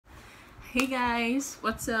Hey guys,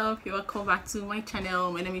 what's up? You're welcome back to my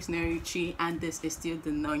channel. My name is Richy and this is still the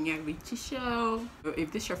Nonye Richy show.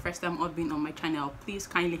 If this is your first time of being on my channel, please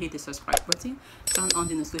kindly hit the subscribe button, turn on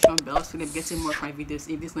the notification bell so you'll be getting more of my videos.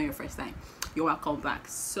 If this is not your first time, you're welcome back.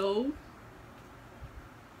 So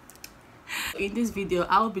in this video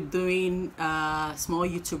I'll be doing small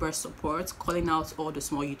YouTuber support, calling out all the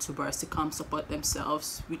small YouTubers to come support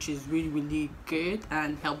themselves, which is really good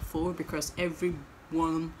and helpful because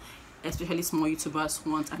everyone, especially small YouTubers,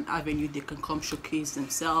 want an avenue they can come showcase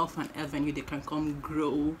themselves, an avenue they can come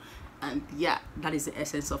grow. And yeah, that is the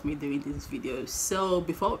essence of me doing this video. So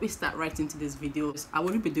before we start right into this video, I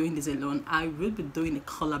wouldn't be doing this alone. I will be doing a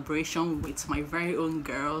collaboration with my very own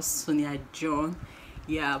girl Sonia John.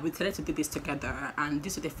 Yeah, we decided to do this together, and due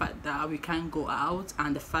to the fact that we can't go out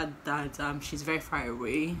and the fact that she's very far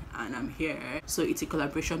away and I'm here, so it's a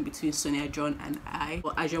collaboration between Sonia John and I.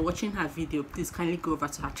 But as you're watching her video, please kindly go over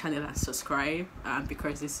to her channel and subscribe,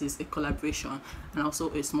 because this is a collaboration and also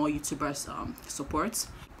a small YouTubers support.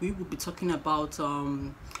 We will be talking about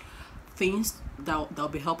things that'll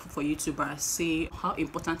be helpful for YouTubers, say how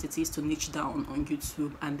important it is to niche down on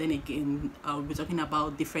YouTube, and then again we'll be talking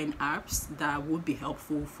about different apps that would be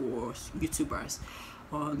helpful for YouTubers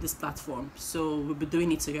on this platform. So we'll be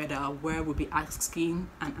doing it together, where we'll be asking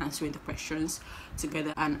and answering the questions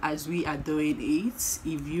together. And as we are doing it,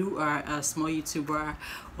 if you are a small YouTuber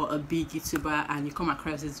or a big YouTuber and you come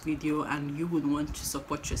across this video and you would want to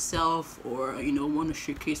support yourself, or want to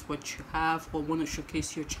showcase what you have, or want to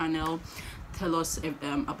showcase your channel, tell us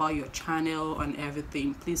about your channel and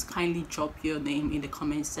everything, please kindly drop your name in the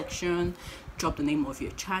comment section. Drop the name of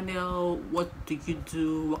your channel, what do you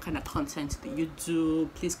do, what kind of content do you do.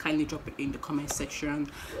 Please kindly drop it in the comment section,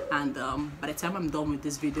 and by the time I'm done with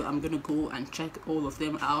this video, I'm gonna go and check all of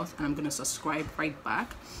them out, and I'm gonna subscribe right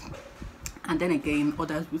back. And then again,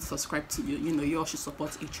 others will subscribe to you. You all should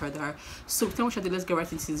support each other. So without much ado, let's get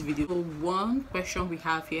right into this video. So one question we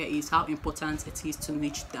have here is how important it is to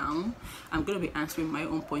niche down. I'm going to be answering my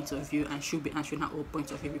own point of view, and she'll be answering her own point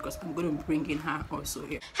of view because I'm going to bring in her also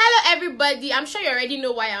here. Hello everybody, I'm sure you already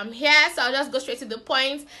know why I'm here, so I'll just go straight to the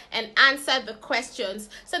point and answer the questions.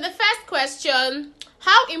 So the first question,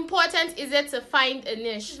 how important is it to find a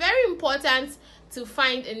niche? It's very important to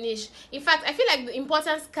find a niche. In fact, I feel like the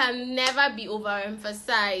importance can never be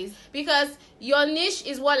overemphasized, because your niche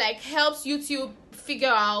is what helps YouTube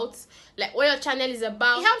figure out what your channel is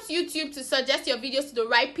about. It helps YouTube to suggest your videos to the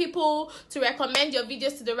right people, to recommend your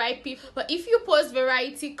videos to the right people. But if you post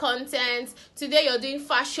variety content, today you're doing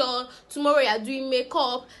fashion, tomorrow you're doing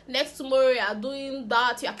makeup, next tomorrow you're doing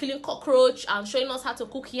that, you're killing cockroach and showing us how to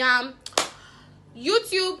cook yam,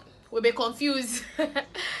 YouTube will be confused.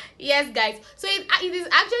 Yes guys, so it is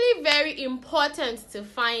actually very important to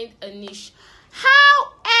find a niche.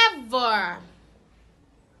 However,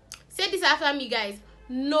 say this after me guys,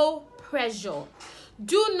 no pressure.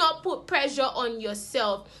 Do not put pressure on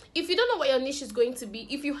yourself. If you don't know what your niche is going to be,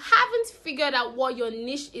 if you haven't figured out what your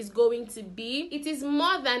niche is going to be, it is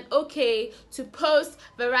more than okay to post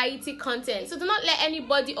variety content. So do not let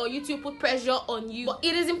anybody or YouTube put pressure on you. But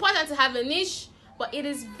it is important to have a niche, but it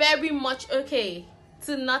is very much okay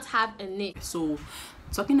to not have a niche. So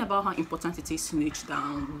talking about how important it is to niche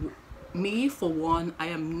down, me for one, I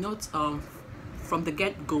am not from the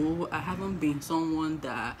get-go, I haven't been someone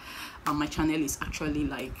that my channel is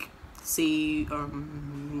actually say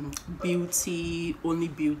beauty, only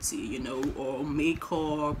beauty, or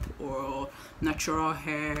makeup, or natural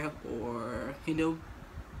hair, or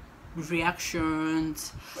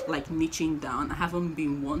reactions, niching down. I haven't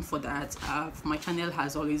been one for that. My channel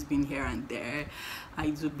has always been here and there.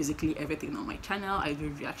 I do basically everything on my channel. I do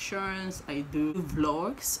reactions, I do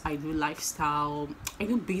vlogs, I do lifestyle, I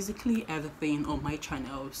do basically everything on my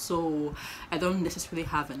channel. So I don't necessarily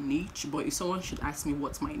have a niche, but if someone should ask me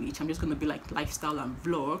what's my niche, I'm just gonna be lifestyle and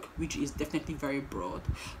vlog, which is definitely very broad,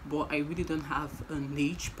 but I really don't have a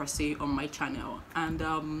niche per se on my channel.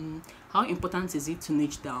 And how important is it to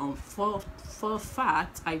niche down? For a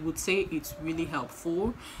fact, I would say it's really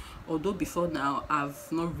helpful, although before now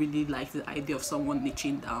I've not really liked the idea of someone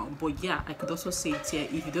niching down. But yeah, I could also say it here,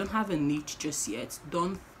 if you don't have a niche just yet,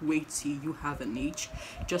 don't wait till you have a niche.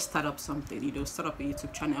 Just start up something, start up a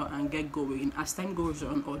YouTube channel and get going. As time goes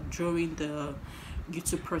on, or during the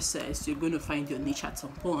YouTube process, you're going to find your niche at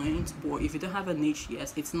some point. But if you don't have a niche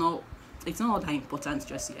yet, it's not all that important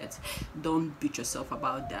just yet. Don't beat yourself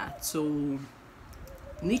about that. So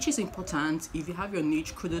Niche is important. If you have your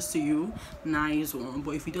niche, kudos to you, nice one.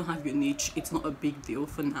 But if you don't have your niche, it's not a big deal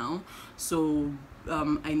for now. So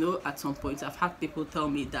I know at some point I've had people tell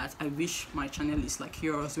me that I wish my channel is like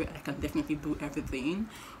yours, where I can definitely do everything.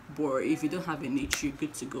 But if you don't have a niche, you're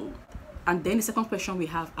good to go. And then the second question we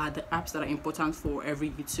have are the apps that are important for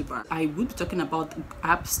every YouTuber. I would be talking about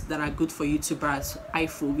apps that are good for YouTubers.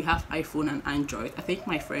 iPhone, we have iPhone and Android. I think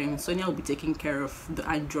my friend Sonia will be taking care of the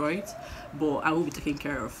Android, but I will be taking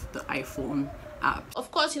care of the iPhone app.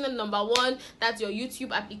 Of course, you know, number one, that's your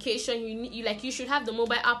YouTube application. You should have the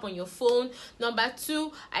mobile app on your phone. Number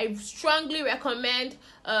two, I strongly recommend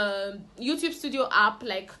YouTube Studio app.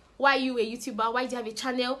 Like, why are you a YouTuber? Why do you have a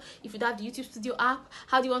channel if you don't have the YouTube Studio app?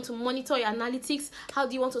 How do you want to monitor your analytics? How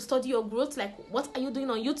do you want to study your growth? Like, what are you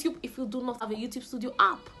doing on YouTube if you do not have a YouTube Studio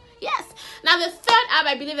app? Yes. Now, the third app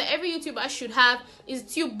I believe that every YouTuber should have is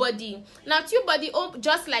TubeBuddy. Now, TubeBuddy,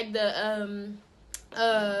 just like the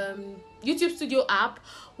YouTube Studio app,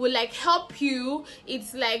 will like help you.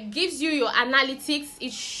 It's like gives you your analytics,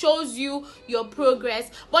 it shows you your progress,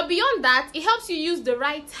 but beyond that, it helps you use the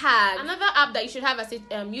right tag. Another app that you should have as a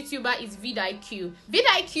YouTuber is vidIQ.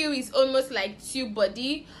 vidIQ is almost like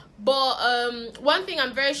TubeBuddy, but one thing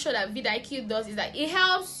I'm very sure that vidIQ does is that it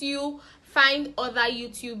helps you find other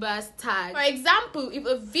YouTubers' tags. For example, if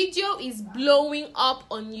a video is blowing up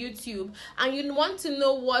on YouTube and you want to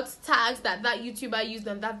know what tags that YouTuber used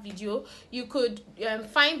on that video, you could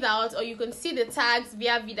find out, or you can see the tags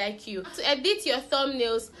via vidIQ. To edit your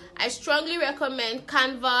thumbnails, I strongly recommend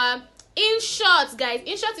Canva. InShot, guys.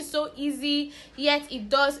 InShot is so easy, yet it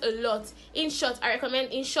does a lot. InShot, I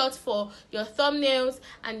recommend InShot for your thumbnails,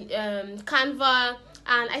 and Canva.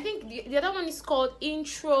 And I think the other one is called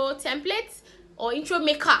Intro Templates or Intro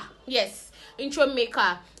Maker. Yes, Intro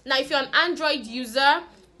Maker. Now, if you're an Android user,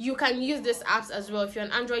 you can use these apps as well. If you're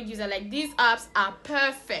an Android user, like, these apps are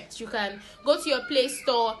perfect. You can go to your Play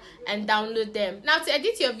Store and download them. Now, to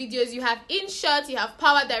edit your videos, you have InShot, you have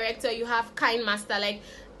Power Director, you have KineMaster. Like,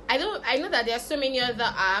 I know that there are so many other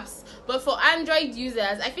apps, but for Android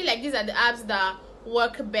users, I feel like these are the apps that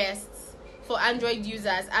work best for Android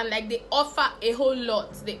users, and like they offer a whole lot.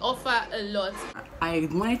 I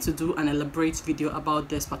wanted to do an elaborate video about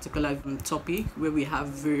this particular topic, where we have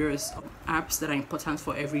various apps that are important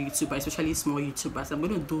for every YouTuber, especially small YouTubers. I'm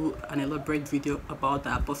going to do an elaborate video about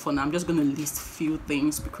that, but for now I'm just going to list few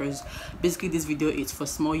things, because basically this video is for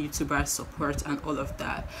small YouTubers support and all of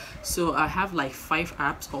that. So I have like 5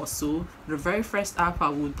 apps or so. The very first app I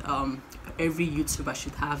would every YouTuber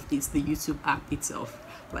should have is the YouTube app itself.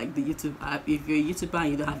 Like the YouTube app. If you're a YouTuber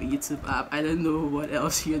and you don't have a YouTube app, I don't know what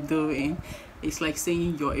else you're doing. It's like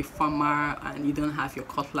saying you're a farmer and you don't have your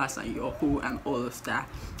cutlass and your hoe and all of that.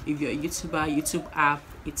 If you're a YouTuber, YouTube app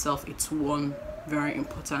itself, it's one very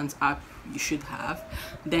important app you should have.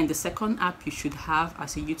 Then the second app you should have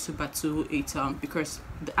as a YouTuber too, it's because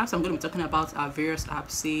the apps I'm going to be talking about are various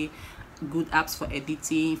apps, say good apps for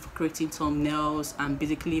editing, for creating thumbnails, and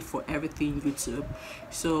basically for everything YouTube.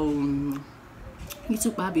 So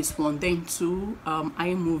YouTube app is one. Then two,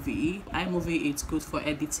 iMovie. It's good for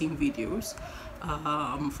editing videos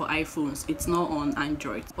for iPhones. It's not on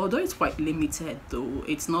Android, although it's quite limited though.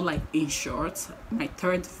 It's not like InShot. My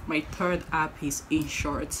third app is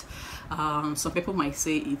InShot. Some people might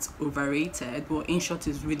say it's overrated, but InShot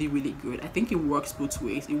is really good. I think it works both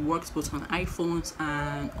ways. It works both on iPhones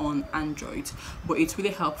and on Android, but it's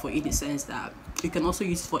really helpful in the sense that you can also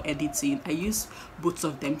use it for editing. I use both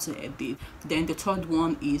of them to edit. Then the third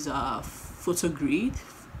one is PhotoGrid.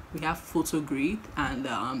 We have PhotoGrid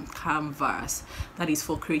and Canvas. That is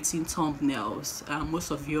for creating thumbnails.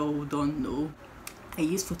 Most of you don't know, I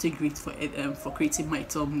use PhotoGrid for creating my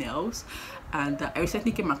thumbnails, and I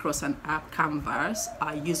recently came across an app, Canvas.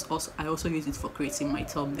 I also use it for creating my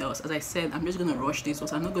thumbnails. As I said, I'm just gonna rush this,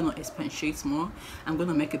 but I'm not gonna expatiate more. I'm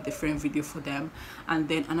gonna make a different video for them. And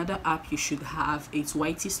then another app you should have is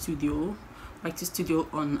YT Studio. YT Studio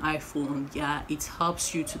on iPhone. Yeah, it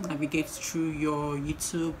helps you to navigate through your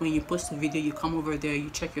YouTube. When you post a video, you come over there,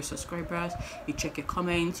 you check your subscribers, you check your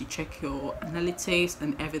comments, you check your analytics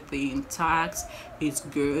and everything. Tags, it's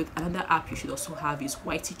good. Another app you should also have is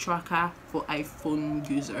YT Tracker for iPhone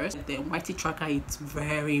users. Then YT Tracker, it's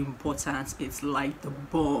very important. It's like the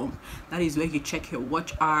bomb. That is where you check your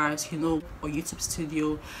watch hours, you know. Or YouTube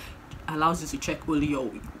Studio allows you to check only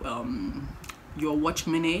your watch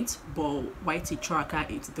minutes, but YT Tracker,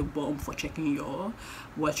 it's the bomb for checking your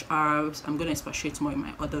watch hours. I'm gonna expatiate more in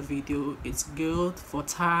my other video. It's good for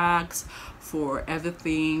tags, for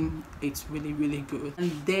everything. It's really good.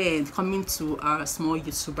 And then coming to our small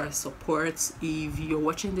YouTuber support, if you're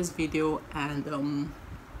watching this video and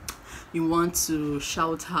you want to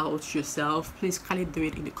shout out yourself, please kindly do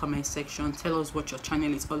it in the comment section. Tell us what your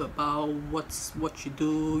channel is all about, what you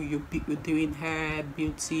do. You're doing hair,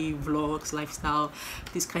 beauty, vlogs, lifestyle.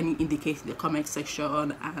 Please kindly indicate in the comment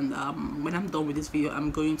section, and when I'm done with this video,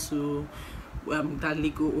 I'm going to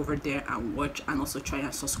gladly go over there and watch, and also try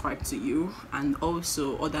and subscribe to you, and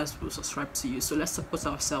also others will subscribe to you. So let's support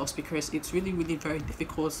ourselves, because it's really very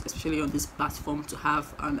difficult, especially on this platform, to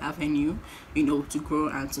have an avenue, you know, to grow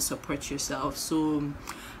and to support yourself. So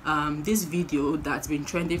this video that's been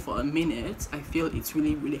trending for a minute, I feel it's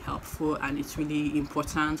really helpful, and it's really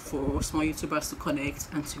important for small YouTubers to connect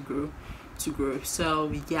and to grow.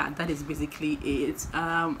 So yeah, that is basically it.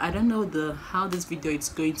 I don't know how this video is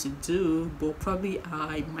going to do, but probably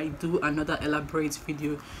I might do another elaborate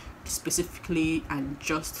video specifically and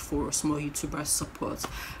just for small YouTubers support,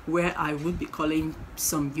 where I would be calling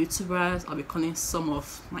some YouTubers, I'll be calling some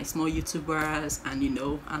of my small YouTubers, and you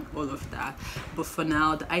know, and all of that. But for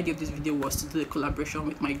now, the idea of this video was to do a collaboration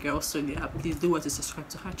with my girl. So yeah, please do want to subscribe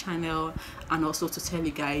to her channel, and also to tell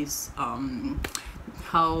you guys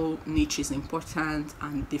how niche is important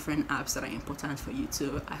and different apps that are important for you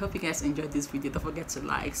too. I hope you guys enjoyed this video. Don't forget to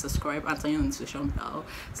like, subscribe, and turn on the notification bell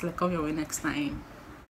so like come your way next time.